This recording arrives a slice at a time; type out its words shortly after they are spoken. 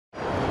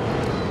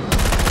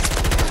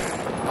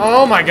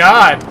Oh my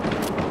god.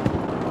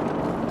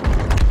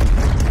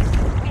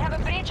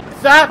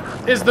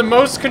 That is the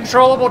most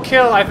controllable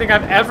kill I think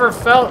I've ever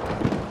felt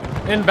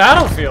in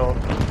Battlefield.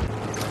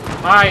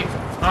 I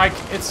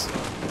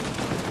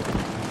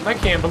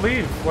can't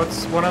believe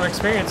what I'm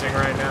experiencing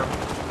right now.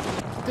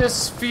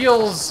 This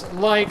feels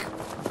like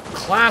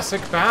classic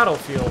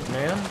Battlefield,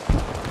 man.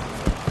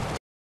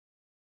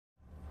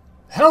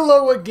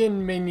 Hello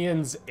again,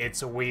 minions.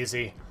 It's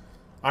Wheezy.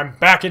 I'm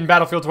back in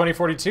Battlefield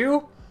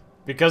 2042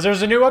 because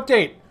there's a new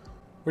update,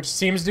 which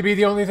seems to be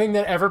the only thing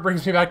that ever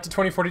brings me back to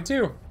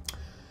 2042.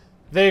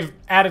 They've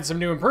added some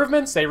new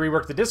improvements. They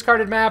reworked the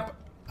discarded map,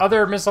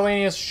 other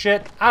miscellaneous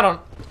shit. I don't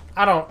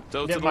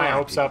get my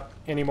hopes up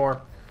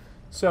anymore.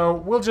 So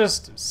we'll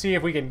just see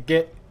if we can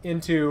get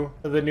into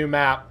the new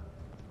map.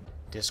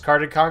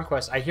 Discarded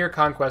Conquest. I hear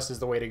Conquest is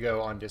the way to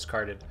go on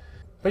discarded.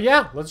 But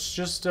yeah, let's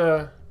just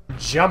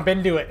jump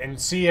into it and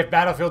see if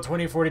Battlefield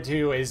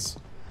 2042 is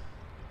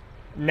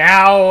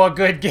now a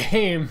good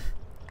game.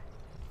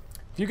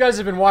 If you guys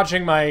have been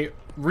watching my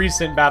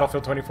recent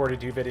Battlefield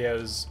 2042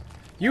 videos,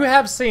 you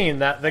have seen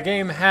that the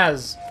game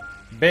has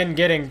been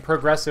getting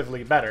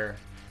progressively better,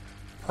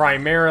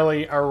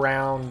 primarily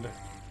around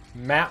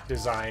map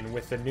design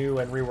with the new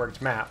and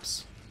reworked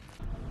maps.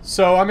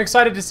 So I'm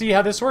excited to see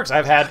how this works.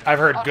 I've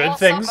heard good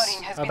things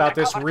about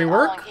this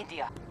rework.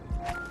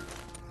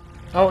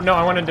 Oh no,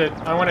 I wanted to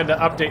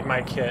update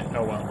my kit.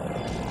 Oh well.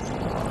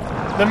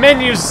 The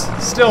menus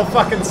still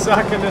fucking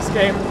suck in this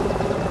game.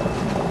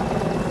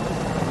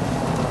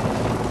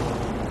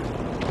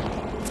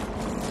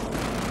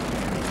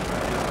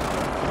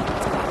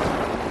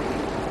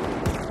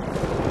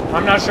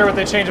 I'm not sure what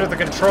they changed with the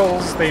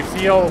controls. They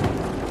feel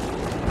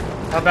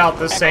about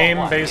the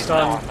same based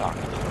on the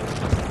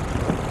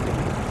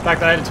fact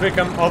that I had to tweak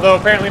them. Although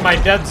apparently my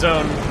dead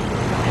zone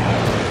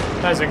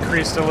has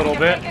increased a little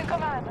bit.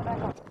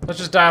 Let's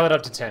just dial it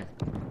up to 10.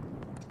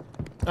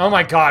 Oh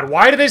my god,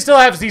 why do they still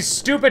have these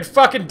stupid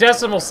fucking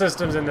decimal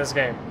systems in this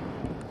game?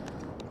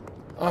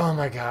 Oh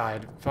my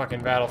god,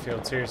 fucking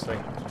Battlefield, seriously.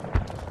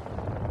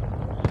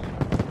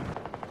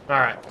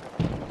 Alright.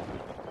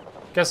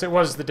 Guess it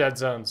was the dead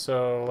zone,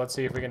 so let's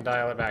see if we can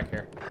dial it back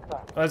here.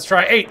 Let's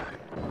try 8.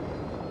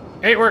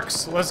 8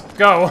 works. Let's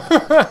go.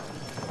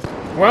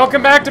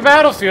 Welcome back to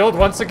Battlefield.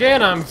 Once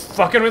again, I'm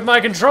fucking with my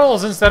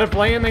controls instead of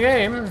playing the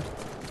game.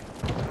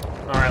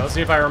 Alright, let's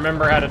see if I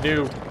remember how to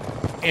do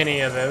any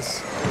of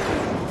this.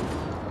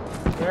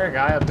 Is there a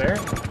guy up there?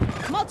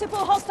 Multiple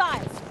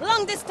hostiles.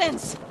 Long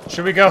distance.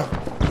 Should we go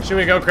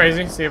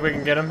crazy? See if we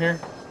can get him here?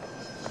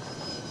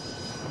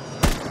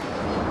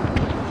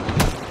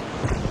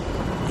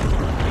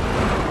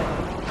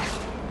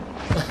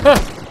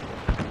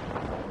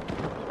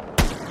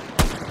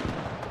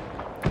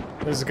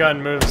 This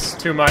gun moves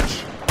too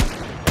much,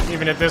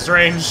 even at this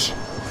range.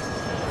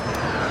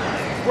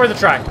 Worth a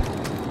try.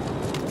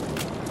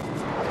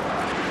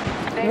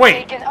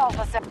 Wait!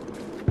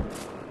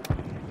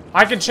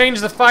 I can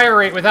change the fire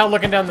rate without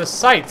looking down the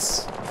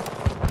sights.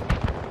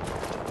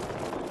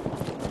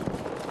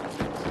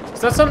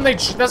 So that's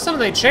something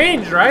they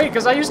changed, right?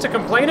 Because I used to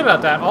complain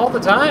about that all the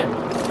time.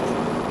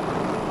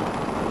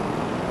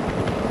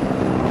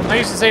 I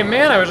used to say,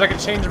 man, I wish I could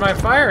change my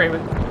fire rate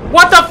with...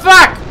 What the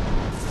fuck?!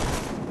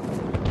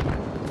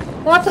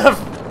 What the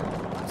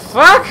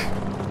fuck?!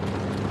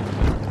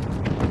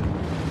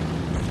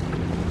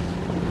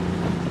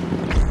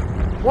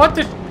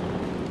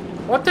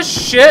 What the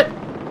shit?!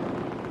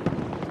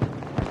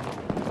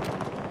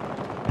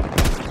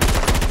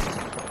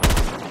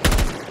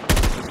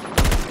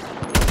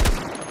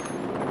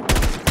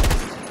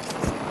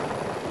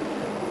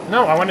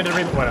 No, I wanted to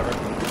read... Whatever.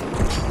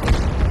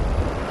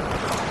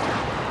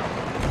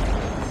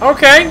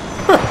 Okay!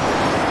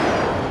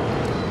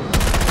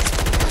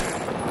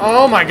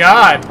 Oh my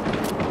god!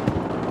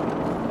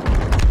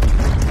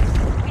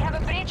 We have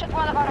a breach at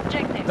one of our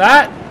objectives.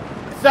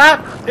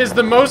 That is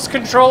the most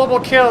controllable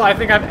kill I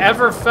think I've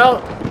ever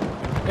felt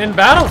in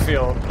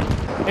Battlefield.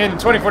 In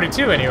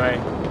 2042, anyway.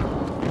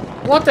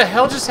 What the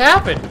hell just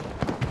happened?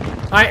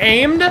 I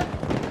aimed,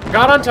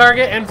 got on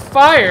target, and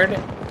fired,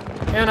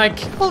 and I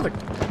killed it.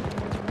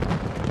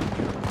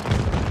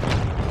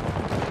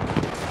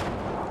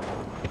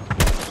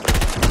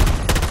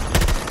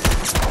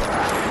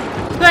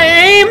 The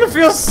aim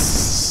feels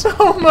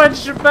so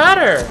much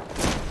better.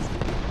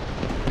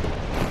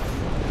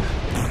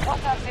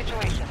 What's our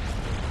situation?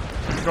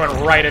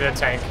 Going right at a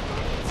tank.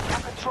 Our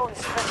control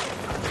is ready.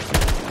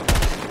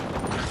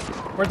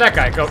 Where'd that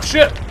guy go?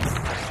 Shit!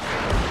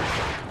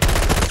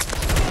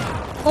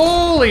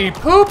 Holy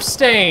poop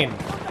stain!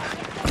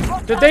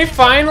 Did they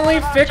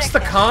finally fix the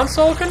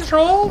console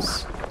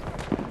controls?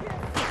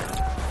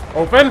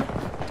 Open.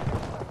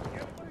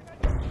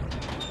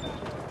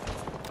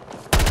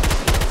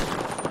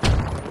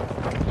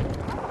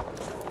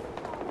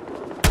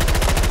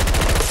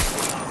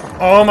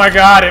 Oh my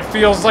god, it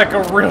feels like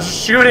a real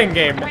shooting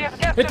game.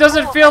 It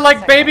doesn't feel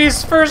like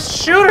baby's first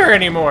shooter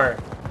anymore.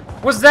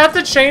 Was that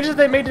the change that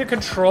they made to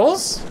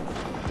controls?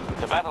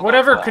 The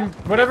whatever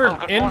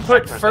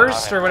input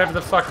first or whatever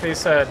the fuck they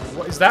said.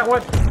 Is that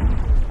what?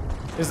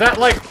 Is that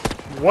like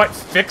what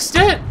fixed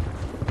it?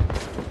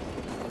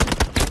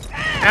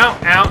 Ow,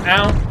 ow,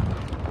 ow.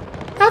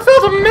 That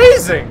felt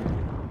amazing!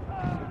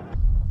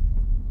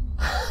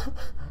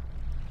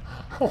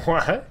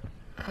 What?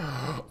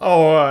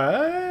 Oh,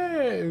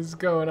 what is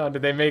going on?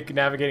 Did they make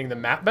navigating the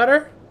map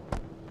better?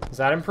 Is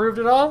that improved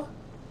at all?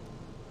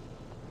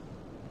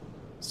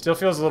 Still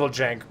feels a little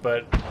jank,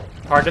 but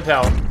hard to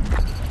tell.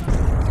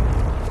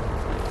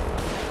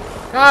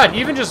 God,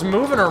 even just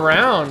moving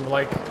around,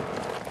 like,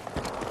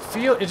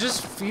 it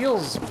just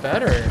feels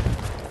better.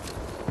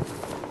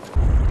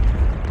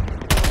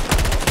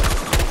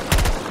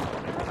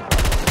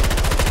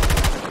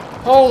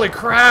 Holy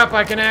crap,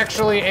 I can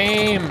actually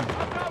aim.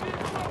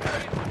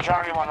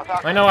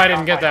 I know I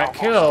didn't get that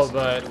kill,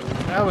 but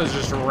that was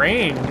just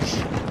range.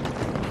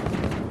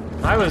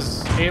 I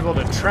was able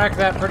to track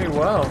that pretty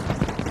well.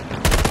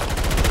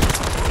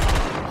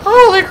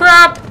 Holy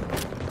crap!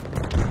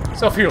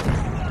 Self-heal.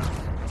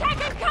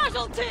 Taking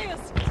casualties!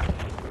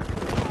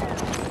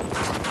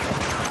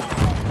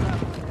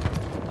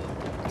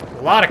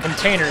 A lot of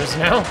containers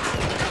now.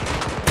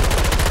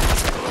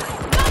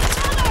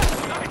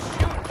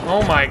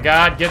 Oh my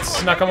god, get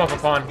snuck them up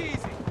upon.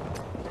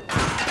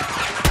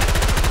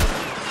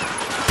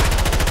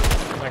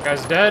 That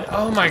guy's dead.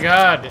 Oh my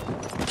god.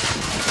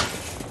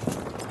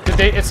 Did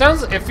they, it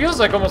feels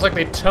like almost like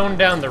they toned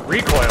down the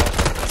recoil.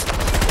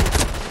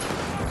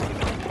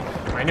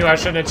 I knew I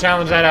shouldn't have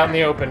challenged that out in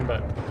the open,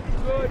 but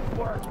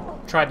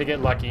tried to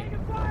get lucky.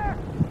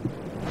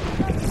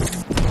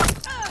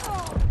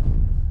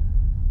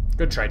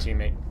 Good try,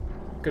 teammate.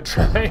 Good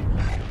try.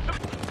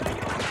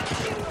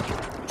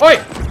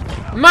 Oi!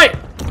 Mate!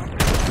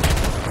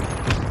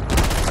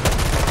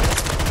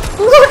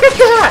 Look at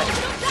that!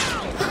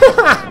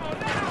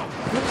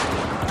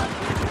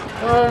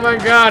 Oh my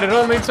god, it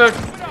only took...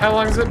 How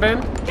long has it been?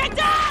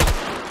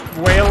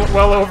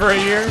 Well over a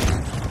year?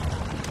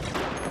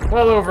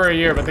 Well over a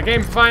year, but the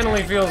game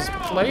finally feels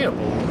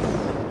playable.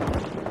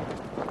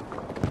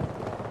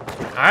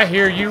 I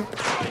hear you.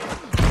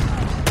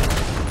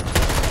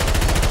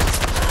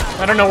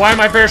 I don't know why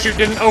my parachute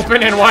didn't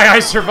open and why I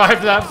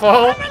survived that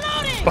fall,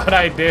 but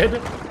I did.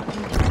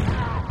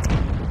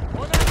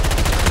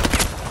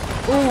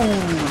 Ooh.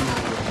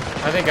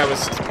 I think I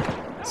was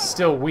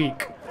still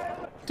weak.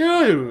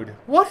 Dude,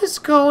 what is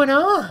going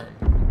on?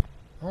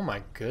 Oh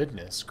my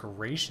goodness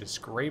gracious,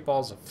 great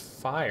balls of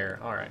fire.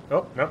 Alright.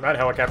 Oh, nope, that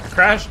helicopter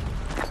crashed.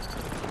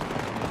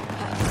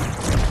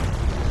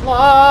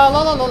 La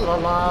la la la la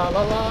la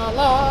la la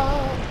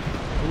la.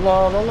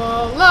 La la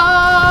la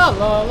la la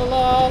la la la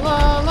la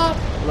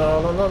la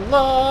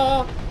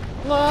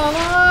la la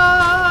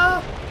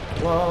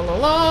la la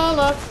la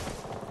la.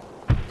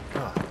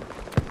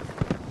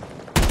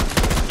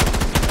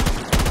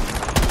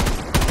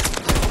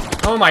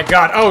 Oh my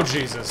god, oh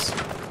Jesus.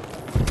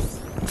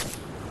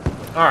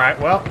 Alright,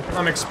 well,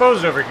 I'm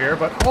exposed over here,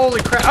 but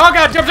holy crap. Oh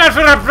god!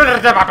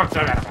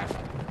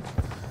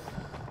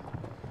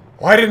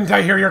 Why didn't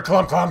I hear your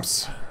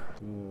clumps?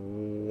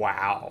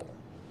 Wow.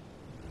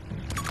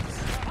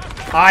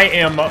 I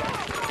am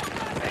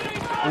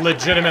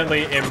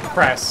legitimately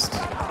impressed.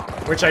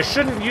 Which I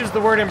shouldn't use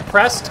the word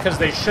impressed, because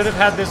they should have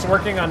had this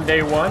working on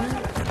day one.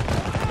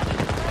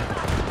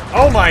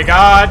 Oh my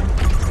god!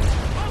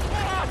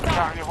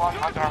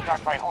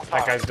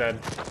 That guy's dead.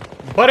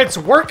 But it's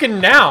working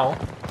now.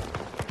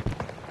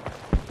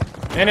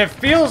 And it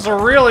feels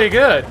really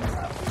good.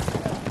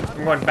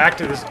 I'm going back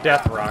to this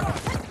death rock.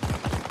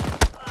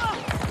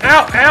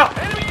 Ow! Ow!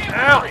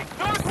 Ow!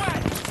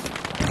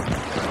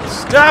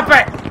 Stop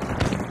it!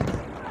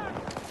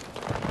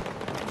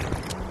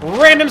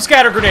 Random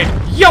scatter grenade!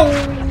 Yo!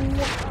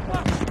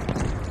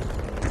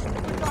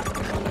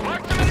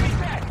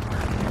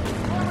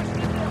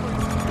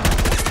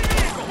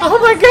 Oh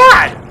my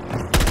god!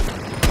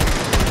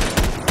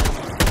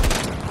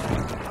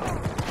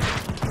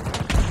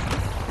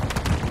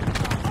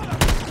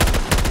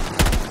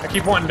 I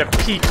keep wanting to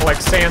peek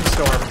like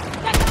Sandstorm.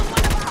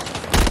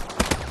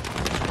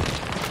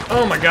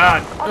 Oh my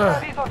god.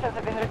 Ugh. Resources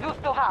have been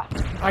reduced to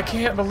half. I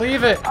can't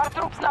believe it. Our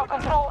troops now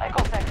control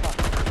Echo Sector.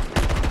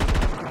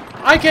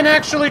 I can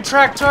actually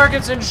track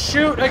targets and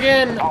shoot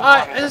again.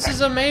 This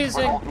is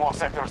amazing. More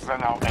sectors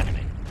than our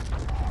enemy.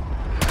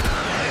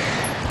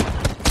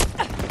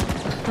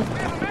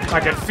 I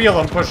can feel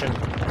them pushing.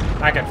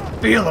 I can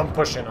feel them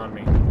pushing on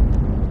me.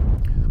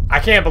 I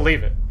can't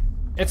believe it.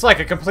 It's like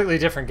a completely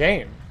different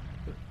game.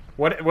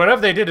 Whatever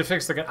they did to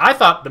fix the... I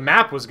thought the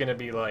map was going to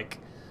be like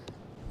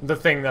the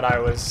thing that I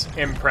was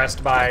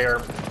impressed by or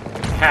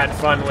had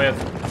fun with.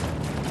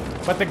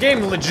 But the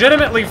game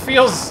legitimately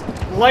feels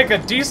like a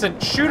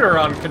decent shooter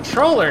on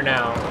controller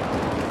now.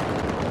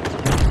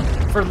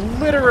 For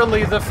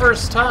literally the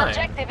first time.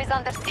 Objective is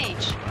under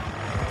siege.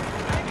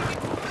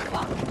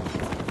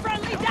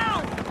 Friendly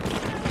down!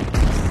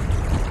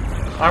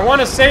 I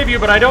want to save you,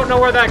 but I don't know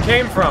where that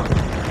came from.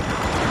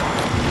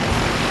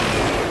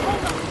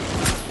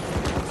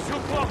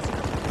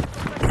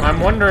 I'm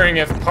I'm wondering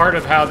if part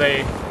of how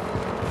they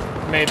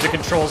made the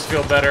controls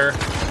feel better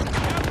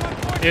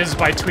is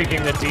by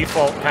tweaking the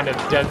default kind of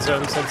dead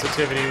zone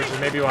sensitivity, which is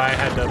maybe why I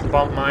had to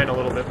bump mine a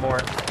little bit more.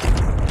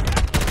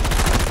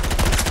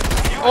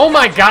 Oh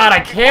my god, I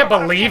can't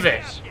believe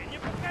it!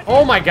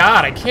 Oh my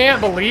god, I can't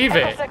believe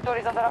it! Sector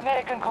is under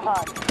American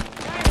command.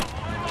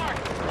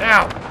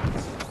 Ow!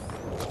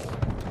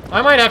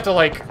 I might have to,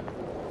 like,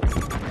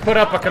 put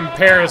up a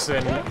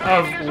comparison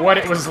of what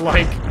it was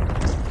like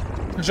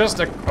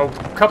just a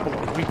couple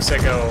of weeks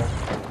ago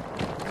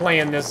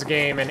playing this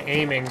game and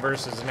aiming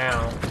versus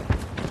now.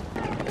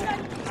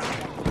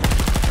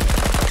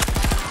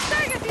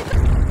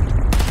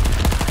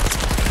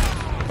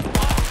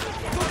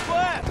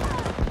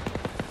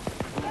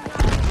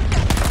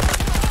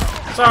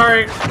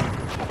 Sorry.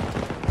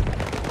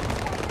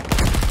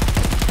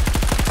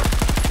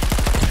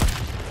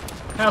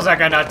 How's that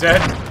guy not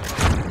dead?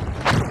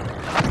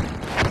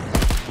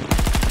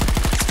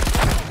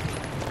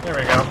 There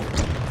we go.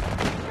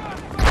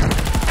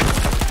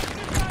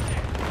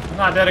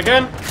 Not dead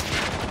again.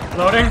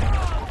 Loading.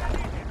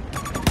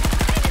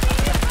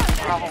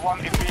 Bravo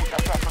 1 is being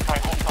assessed by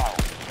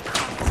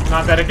hostile.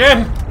 Not dead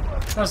again.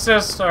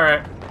 Assist.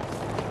 Alright.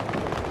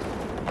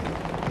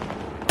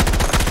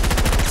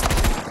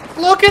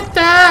 Look at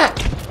that!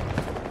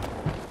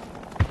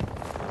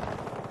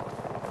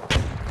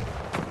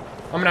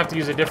 I'm gonna have to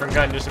use a different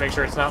gun just to make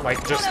sure it's not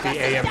like just the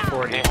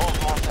AM-40.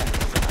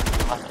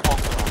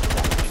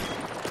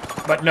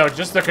 But no,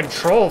 just the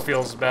control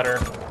feels better.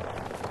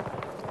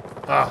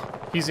 Ah,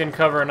 he's in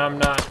cover and I'm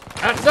not.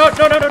 Ah, no,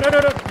 no, no, no, no, no,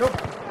 no, no.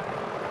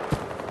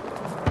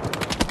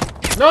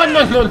 No,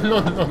 no, no, no,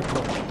 no, no.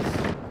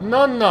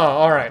 No, no.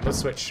 Alright, let's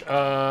switch.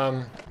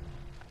 I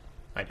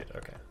did,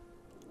 okay.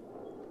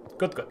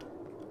 Good, good.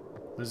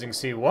 Losing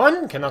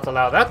C1, cannot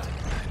allow that.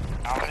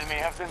 Our enemy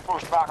has been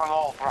pushed back on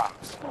all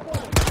fronts.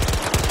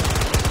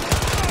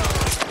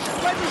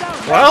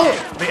 Well,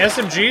 the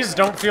SMGs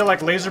don't feel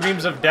like laser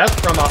beams of death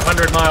from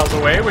 100 miles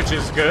away, which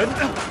is good.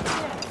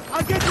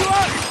 I'll get you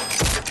up!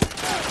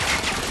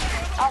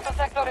 Alpha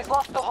sector is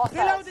lost to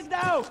hostiles. Reloading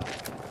now!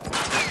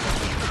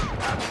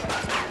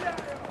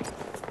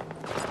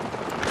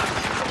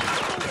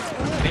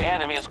 The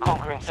enemy is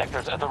conquering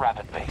sectors at a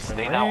rapid pace.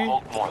 They now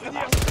hold more than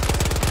us.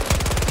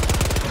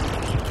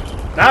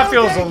 That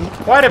feels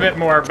quite a bit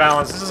more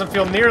balanced. This doesn't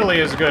feel nearly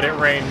as good at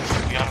range.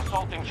 We are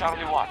assaulting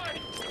Charlie 1.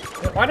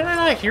 Why did I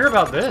not hear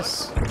about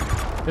this?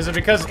 Is it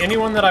because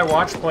anyone that I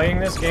watch playing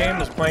this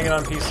game is playing it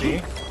on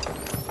PC?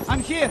 I'm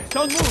here,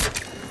 don't move!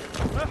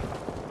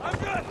 I'm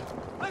good!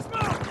 Let's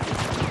move!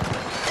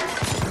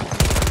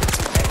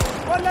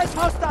 One less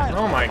hostile!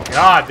 Oh my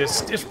god, it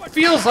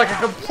feels like a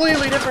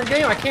completely different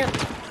game. I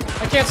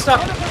can't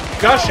stop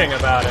gushing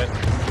about it.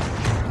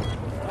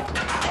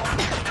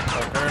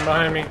 Oh, coming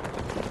behind me.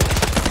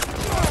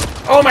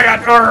 Oh my god,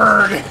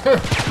 Erd!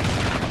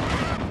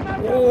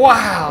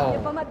 Wow!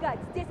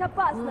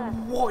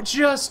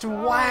 Just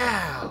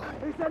wow!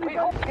 We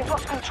hope we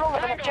lost control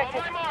of an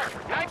objective.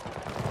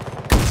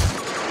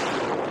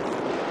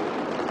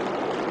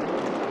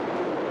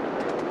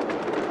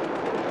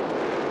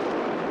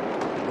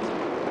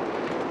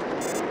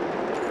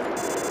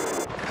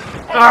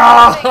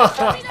 Ah!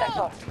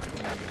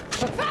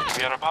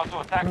 We are about to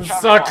attack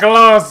Charlie So 1.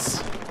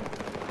 close!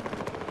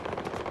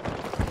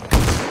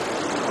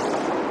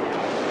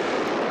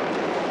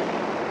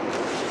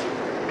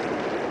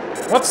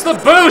 What's the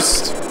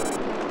boost?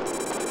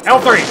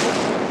 L3.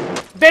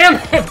 Damn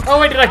it! Oh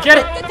wait, did I get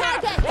it?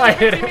 I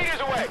hit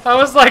it. I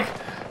was like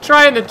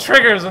trying the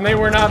triggers and they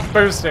were not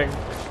boosting.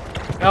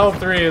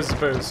 L3 is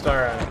boost,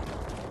 alright.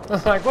 I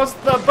was like, what's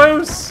the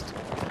boost?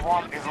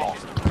 One is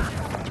lost.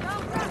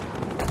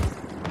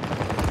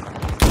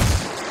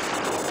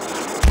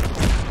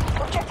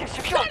 Objective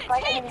secured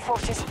by enemy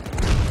forces.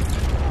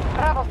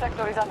 Bravo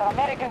sector is under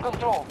American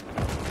control.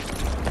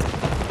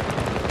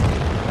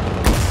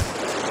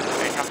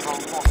 They control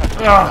 4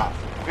 sectors. Ugh.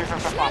 This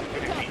is the path to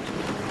defeat.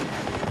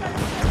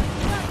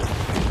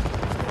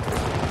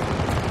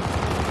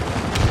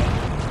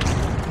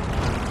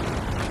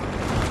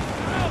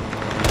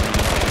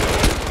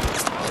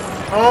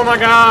 Oh my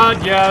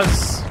god,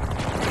 yes.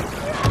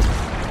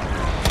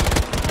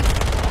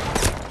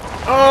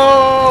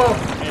 Oh!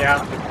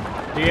 Yeah.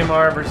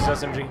 DMR versus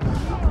SMG.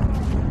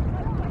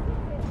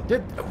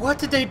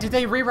 Did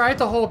they rewrite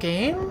the whole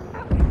game?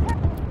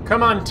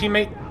 Come on,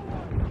 teammate.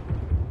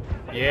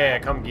 Yeah,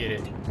 come get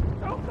it.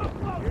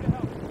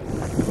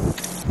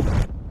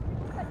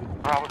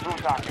 Bravo 2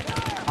 target.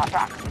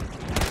 Attack.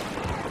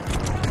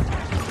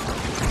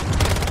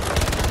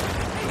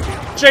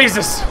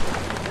 Jesus!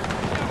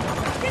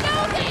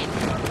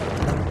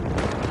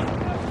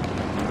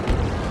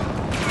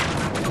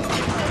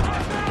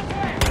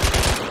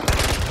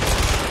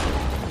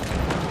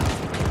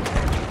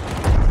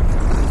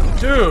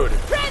 Dude!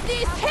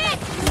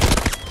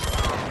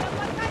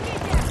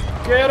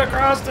 Get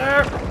across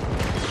there!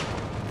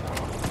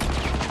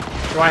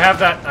 Do I have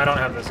that? I don't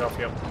have this self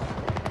heal.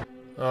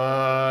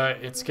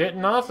 It's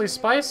getting awfully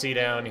spicy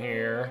down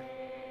here.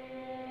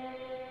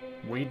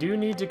 we do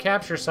need to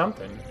capture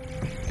something.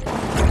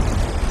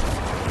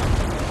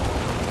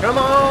 Come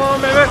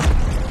on, baby!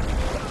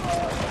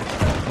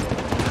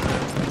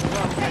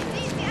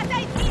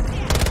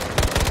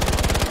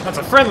 That's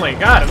a friendly.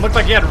 God, it looked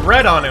like he had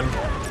red on him.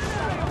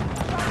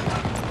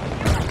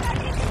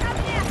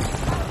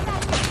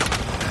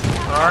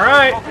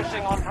 Alright.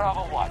 Focusing on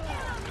Bravo 1.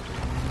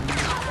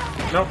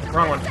 Nope,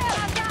 wrong one.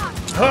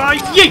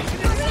 Yeet!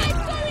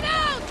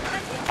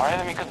 Our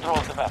enemy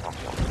controls the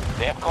battlefield.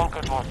 They have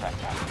conquered more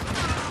sectors.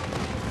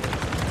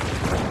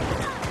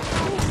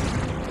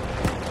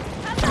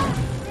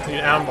 You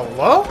down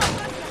below?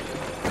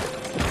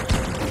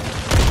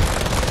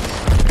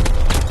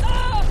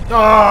 Oh,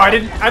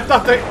 I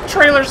thought the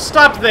trailer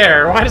stopped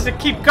there. Why does it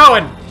keep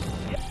going?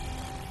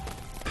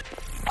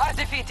 Our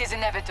defeat is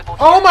inevitable.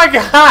 Oh my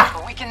god!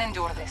 But we can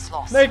endure this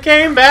loss. They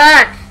came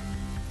back!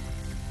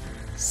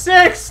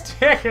 6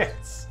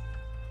 tickets!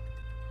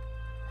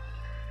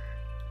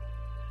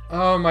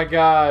 Oh my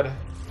god.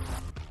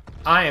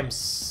 I am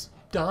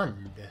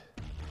stunned.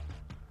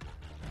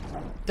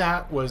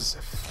 That was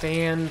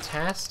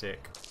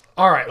fantastic.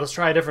 Alright, let's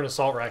try a different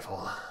assault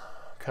rifle.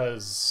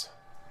 Because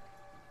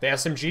the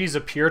SMGs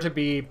appear to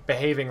be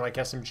behaving like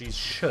SMGs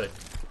should.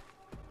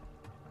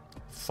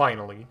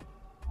 Finally.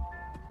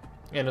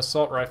 And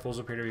assault rifles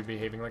appear to be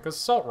behaving like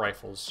assault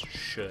rifles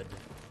should.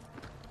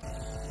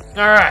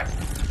 Alright.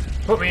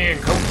 Put me in,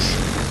 coach.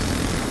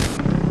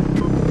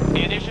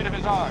 The initiative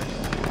is ours.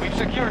 We've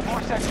secured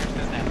more sectors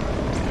than them.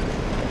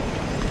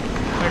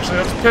 Actually,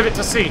 let's pivot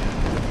to C.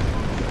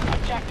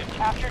 Objective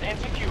captured and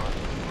secured.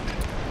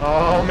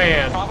 Oh,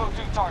 man. Bravo 2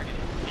 targeted.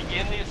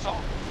 Begin the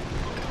assault.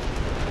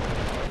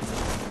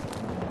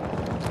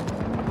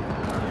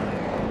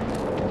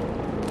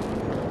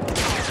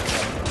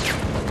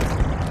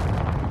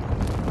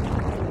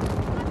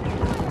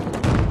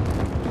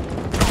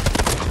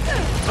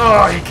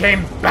 Oh, he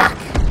came back.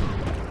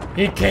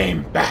 He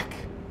came back.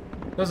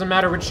 Doesn't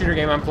matter which shooter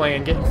game I'm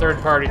playing, getting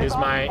third-party is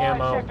my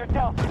MO. We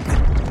now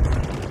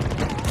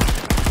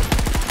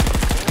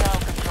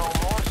control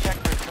more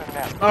sectors than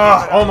them.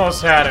 Oh,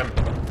 almost had him.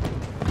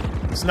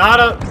 It's not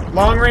a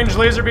long-range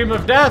laser beam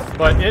of death,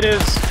 but it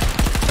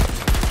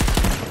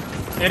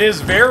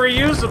is very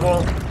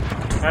usable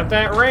at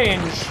that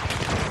range.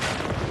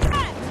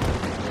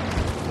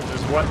 Which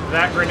is what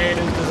that grenade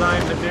is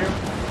designed to do.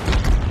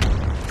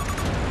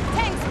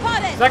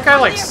 Is that guy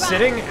like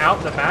sitting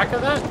out the back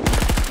of that?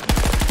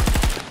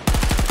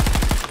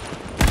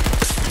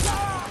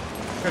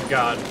 Good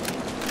God.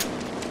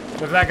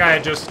 If that guy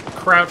had just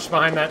crouched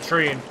behind that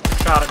tree and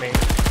shot at me,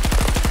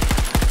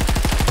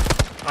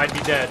 I'd be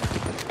dead.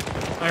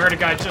 I heard a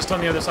guy just on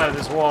the other side of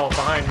this wall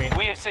behind me.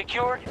 We have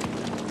secured.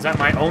 Is that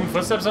my own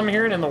footsteps I'm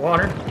hearing in the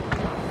water?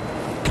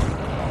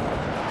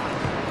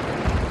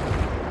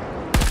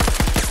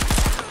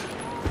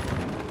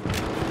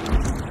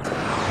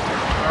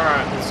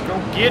 Alright, let's go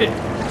get it.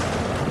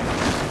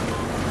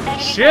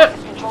 Shit!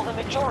 Control the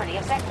majority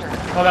of sectors.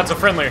 Oh, that's a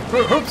friendly.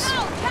 Oops!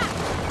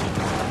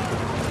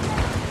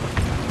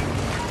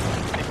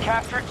 They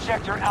captured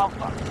Sector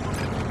Alpha.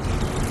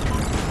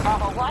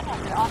 Bravo 1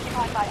 has been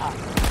occupied by us.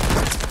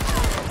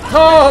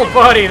 Oh,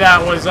 buddy,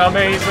 that was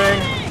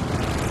amazing!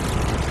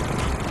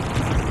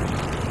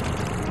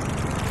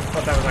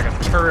 Thought that was like a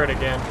turret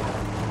again.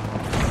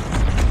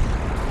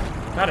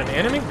 Not an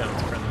enemy? No,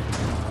 it's a friendly.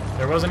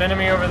 There was an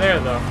enemy over there,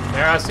 though.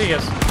 There, I see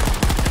us.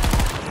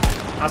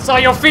 I saw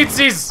your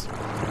feetsies!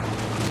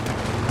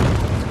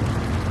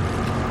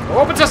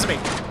 Open sesame!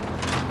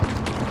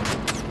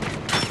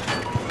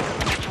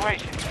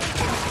 Situation.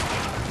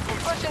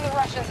 We're pushing the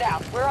Russians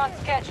out. We're on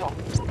schedule.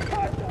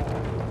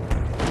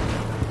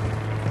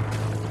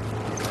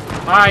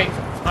 I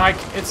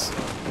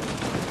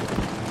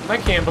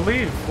can't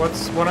believe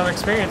what I'm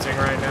experiencing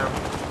right now.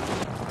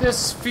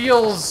 This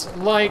feels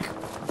like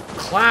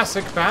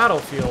classic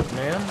Battlefield,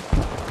 man.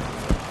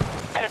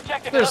 An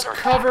objective There's is under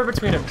cover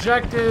between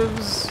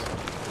objectives.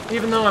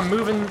 Even though I'm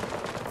moving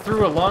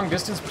through a long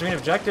distance between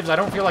objectives, I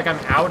don't feel like I'm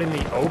out in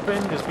the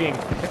open, just being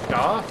picked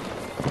off.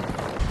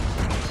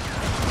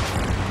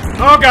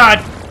 Oh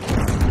God!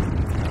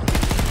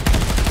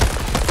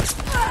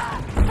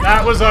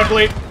 That was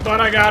ugly, but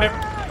I got it.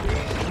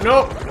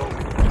 Nope.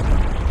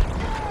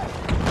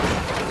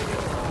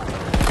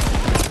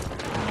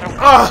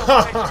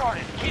 Oh.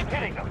 Keep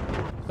hitting them.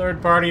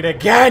 Third partied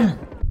again!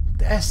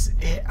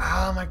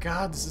 Oh my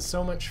God, this is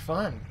so much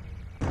fun.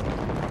 Can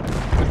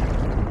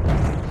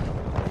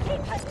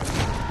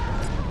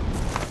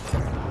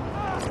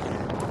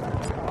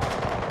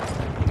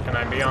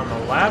I be on the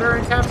ladder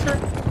and capture?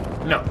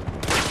 No.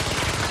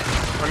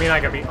 I mean, I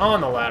can be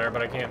on the ladder,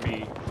 but I can't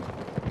be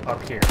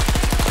up here.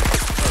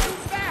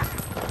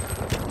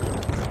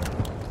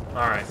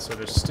 Alright, so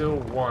there's still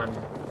one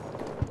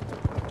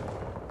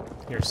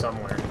here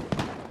somewhere.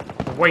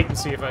 We'll wait and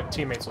see if my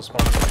teammates will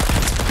spawn.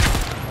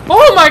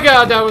 Oh my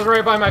God, that was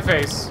right by my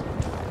face.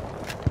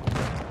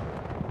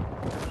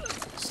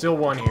 Still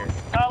one here.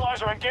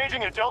 Allies are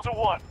engaging at Delta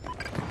 1.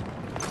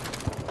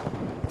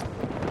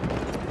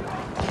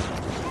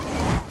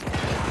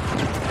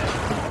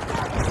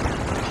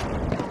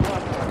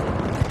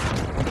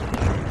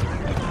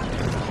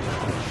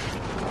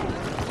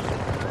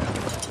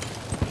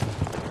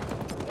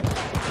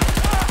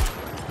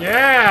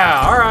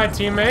 Yeah! Alright,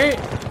 teammate.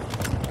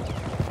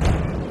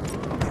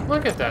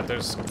 Look at that.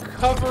 There's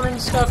cover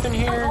and stuff in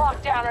here.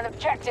 Lock down an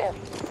objective.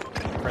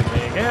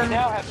 Friendly again.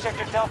 Now have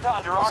Sector Delta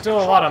under our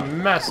Still a lot of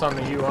mess on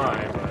the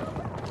UI, but...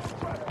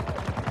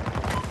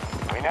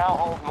 We now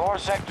hold more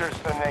sectors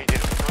than they do.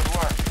 Good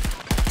work.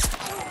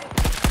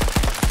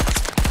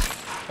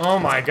 Oh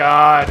my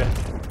god.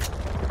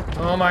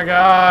 Oh my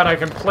god, I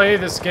can play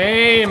this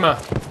game.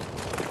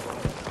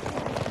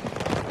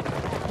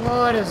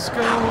 What is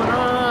going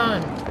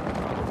on?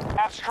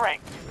 Have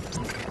strength.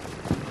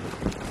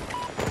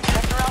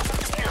 Sector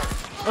Alpha secure.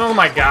 Oh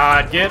my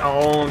god, get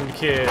owned,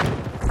 kid.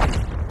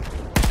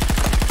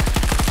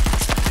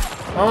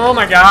 Oh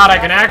my god, I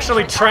can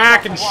actually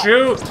track and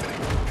shoot.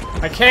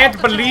 I can't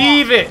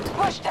believe it.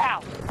 Push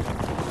down.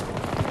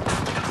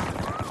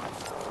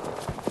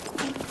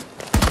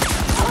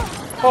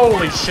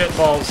 Holy shit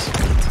balls.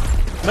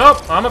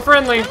 Nope, I'm a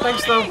friendly.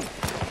 Thanks though.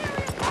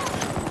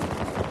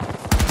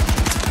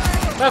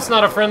 That's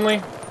not a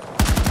friendly.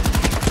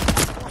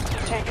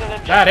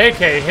 That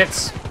AK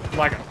hits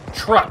like a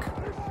truck.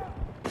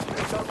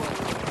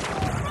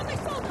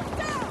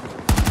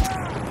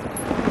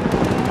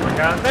 I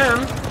got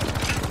them.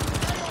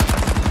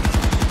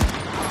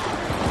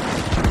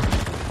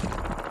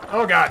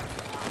 Oh god.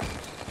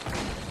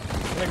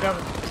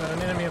 Is that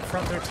an enemy up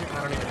front there too?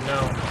 I don't even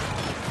know.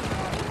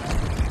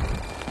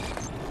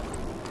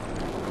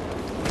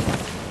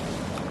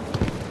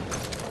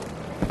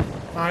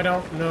 I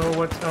don't know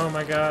what. Oh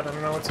my god, I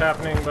don't know what's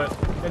happening, but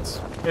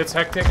it's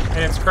hectic and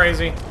it's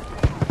crazy,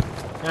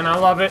 and I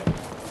love it.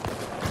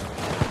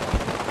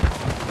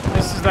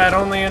 This is that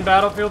only in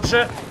Battlefield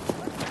shit.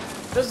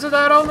 This is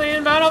that only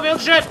in Battlefield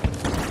shit.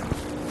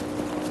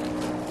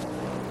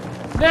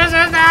 This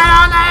is that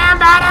only in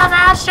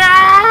Battlefield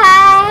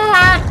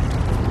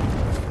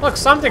shit. Look,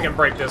 something can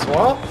break this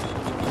wall.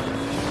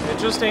 It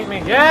just ain't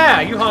me.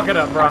 Yeah, you honk it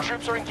up, bro. Our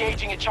troops are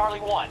engaging at Charlie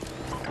 1.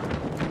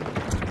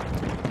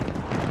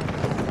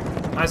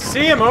 I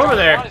see him over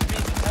there. One is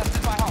being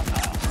contested by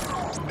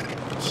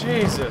hostiles.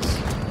 Jesus.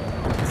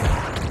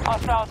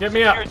 Hostiles Get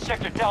me up. secured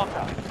Sector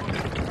Delta.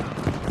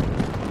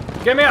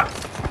 Get me up.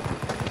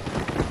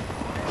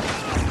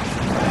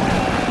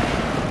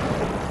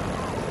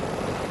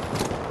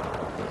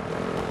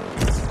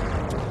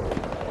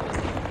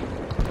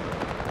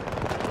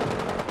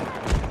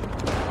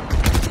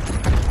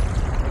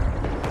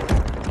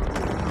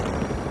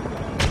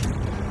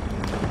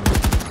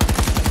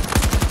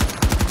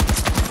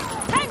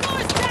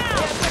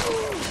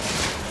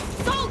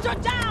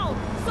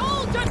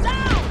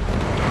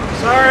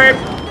 Sorry.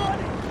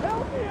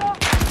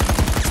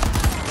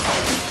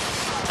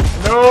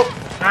 Nope.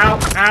 Ow.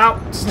 Ow.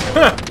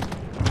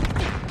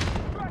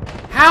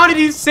 How did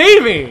he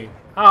see me?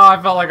 Oh,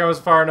 I felt like I was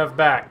far enough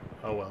back.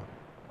 Oh well.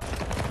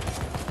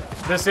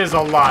 This is a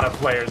lot of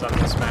players on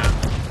this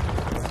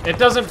map. It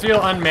doesn't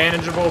feel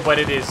unmanageable, but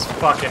it is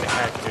fucking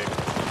hectic.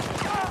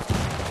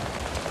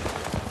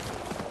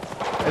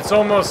 It's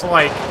almost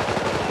like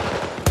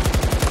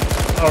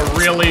a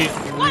really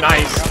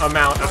nice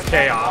amount of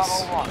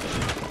chaos.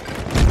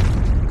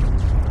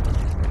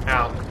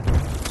 Ow.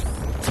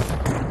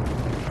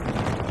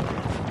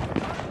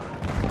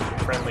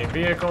 Friendly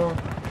vehicle.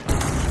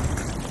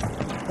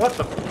 What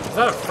the? Is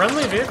that a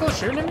friendly vehicle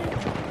shooting at me?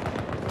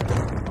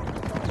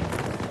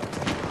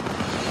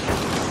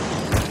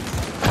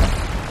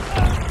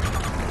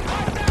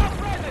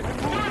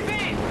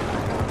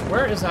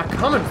 Where is that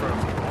coming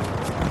from?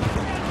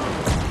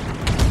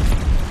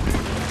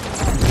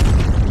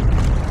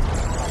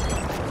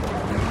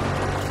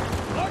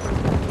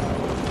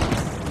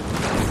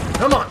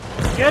 Come on,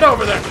 get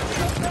over there.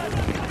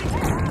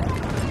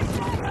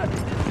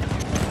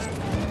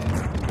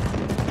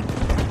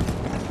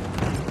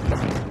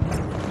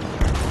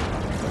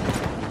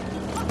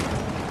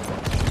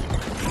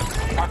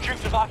 Our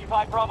troops have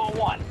occupied Bravo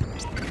 1.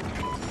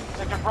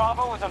 Sector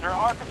Bravo is under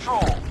our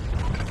control.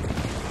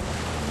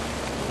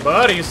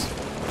 Buddies.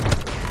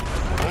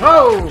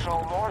 Oh!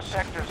 Control more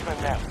sectors than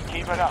them.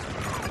 Keep it up.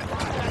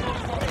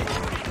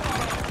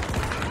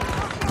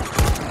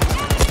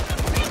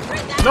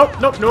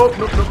 Nope, nope, nope,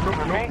 nope, nope, nope,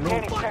 nope,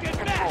 Maintaining nope. sector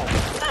control.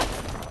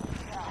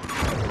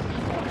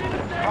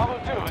 Bravo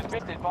 2 is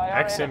visited by our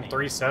enemy.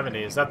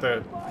 XM370, is that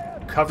the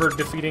covered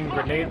defeating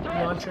grenade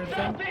launcher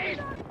thing?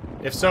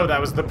 If so,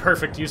 that was the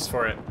perfect use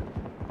for it.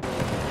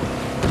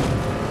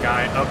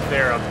 Guy up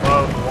there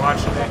above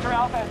watching it. Sector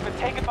Alpha has been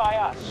taken by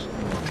us.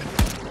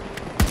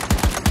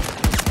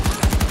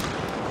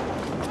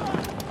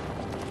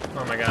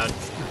 Oh my god.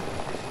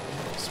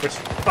 Switch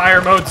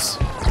fire modes.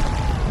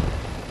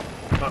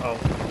 Uh-oh.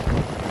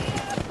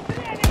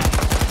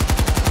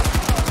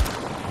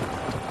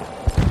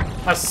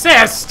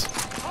 Assist!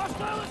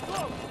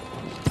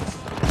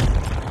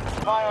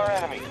 By our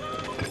enemy.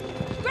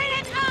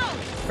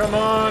 Come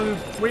on,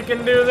 we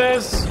can do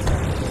this.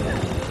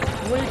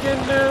 We can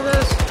do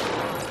this.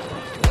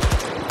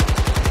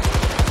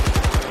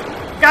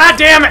 God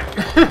damn it!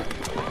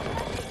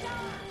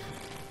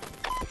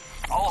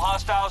 All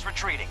hostiles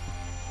retreating.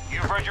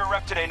 You've heard your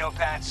rep today, no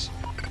pants.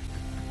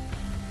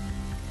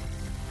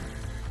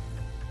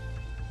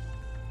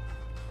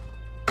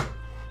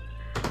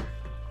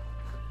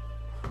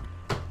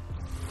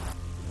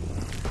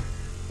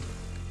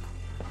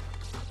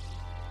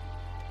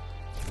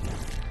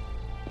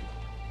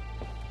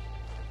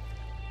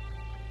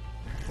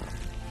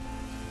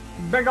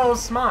 Big ol'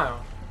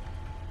 smile.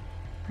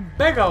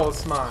 Big ol'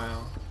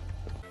 smile.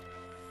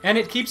 And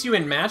it keeps you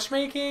in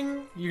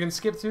matchmaking? You can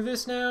skip through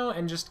this now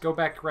and just go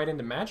back right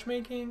into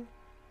matchmaking?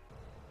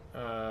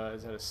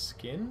 Is that a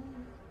skin?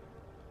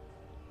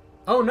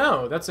 Oh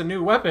no, that's a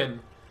new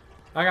weapon.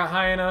 I got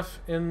high enough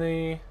in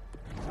the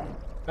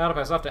battle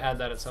pass. I'll have to add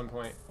that at some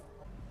point.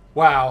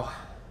 Wow.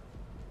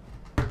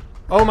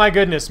 Oh my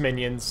goodness,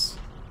 minions.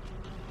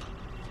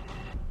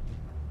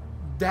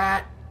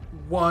 That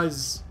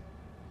was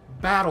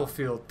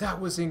Battlefield. That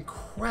was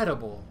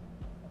incredible.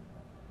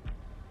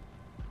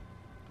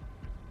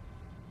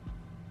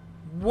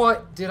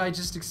 What did I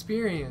just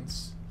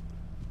experience?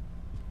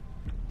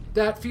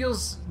 That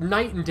feels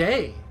night and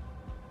day.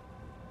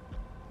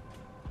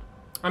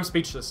 I'm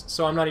speechless,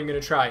 so I'm not even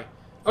gonna try.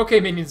 Okay,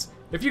 minions,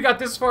 if you got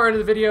this far into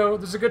the video,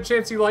 there's a good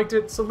chance you liked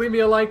it, so leave me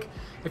a like.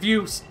 If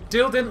you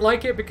still didn't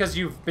like it because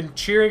you've been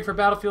cheering for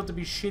Battlefield to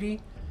be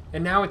shitty,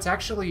 and now it's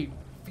actually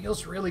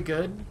feels really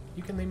good,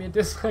 you can leave me a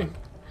dislike.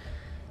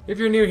 If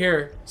you're new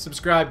here,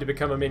 subscribe to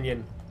become a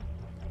minion.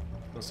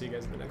 I'll see you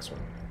guys in the next one.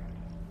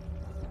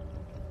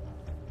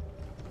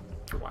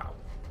 Wow.